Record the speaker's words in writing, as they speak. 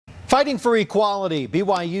Fighting for equality,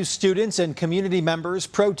 BYU students and community members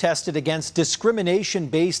protested against discrimination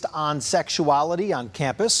based on sexuality on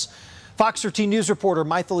campus. Fox 13 News reporter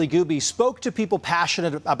Maithili Gubi spoke to people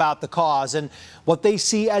passionate about the cause and what they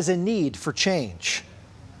see as a need for change.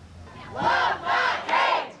 Love, not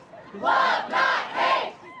hate! Love, not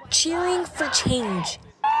hate! Cheering for change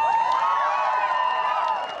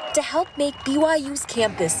to help make BYU's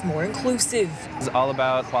campus more inclusive. It's all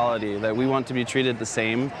about equality, that we want to be treated the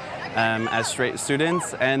same as straight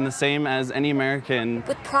students and the same as any American.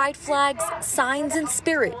 With pride flags, signs, and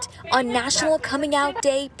spirit, on National Coming Out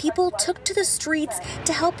Day, people took to the streets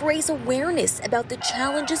to help raise awareness about the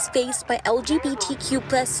challenges faced by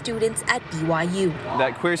LGBTQ+ students at BYU.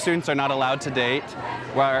 That queer students are not allowed to date,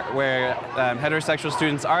 where heterosexual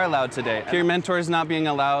students are allowed to date. Peer mentors not being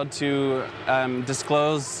allowed to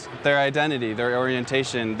disclose their identity, their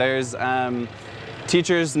orientation. There's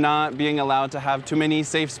teachers not being allowed to have too many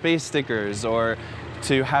safe space stickers or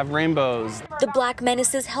to have rainbows. The Black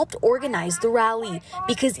Menaces helped organize the rally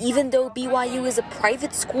because even though BYU is a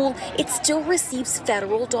private school, it still receives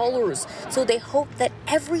federal dollars. So they hope that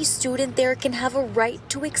every student there can have a right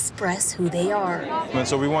to express who they are. And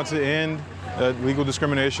so we want to end legal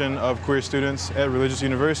discrimination of queer students at religious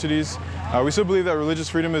universities. We still believe that religious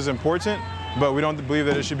freedom is important, but we don't believe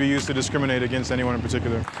that it should be used to discriminate against anyone in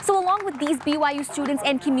particular. So along with these BYU students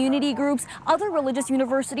and community groups, other religious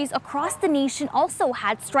universities across the nation also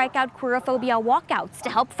had strikeout queerophobia walkouts to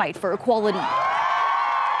help fight for equality.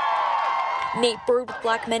 Nate Bird with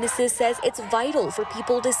Black Menaces says it's vital for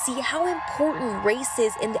people to see how important race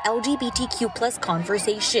is in the LGBTQ+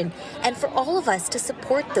 conversation and for all of us to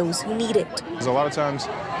support those who need it. A lot of times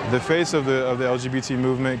the face of the LGBT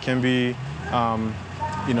movement can be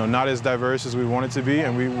not as diverse as we want it to be,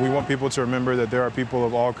 and we want people to remember that there are people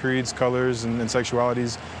of all creeds, colors, and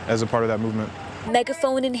sexualities as a part of that movement.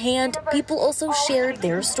 Megaphone in hand, people also shared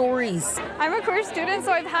their stories. I'm a queer student,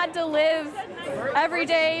 so I've had to live every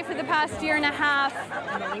day for the past year and a half,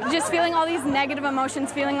 just feeling all these negative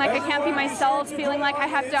emotions, feeling like I can't be myself, feeling like I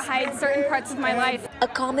have to hide certain parts of my life. A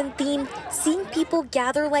common theme, seeing people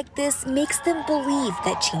gather like this makes them believe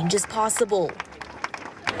that change is possible.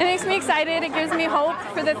 It makes me excited, it gives me hope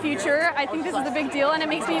for the future. I think this is a big deal and it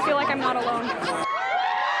makes me feel like I'm not alone.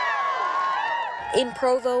 In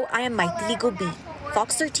Provo, I am Maithili Gubi,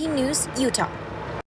 Fox 13 News, Utah.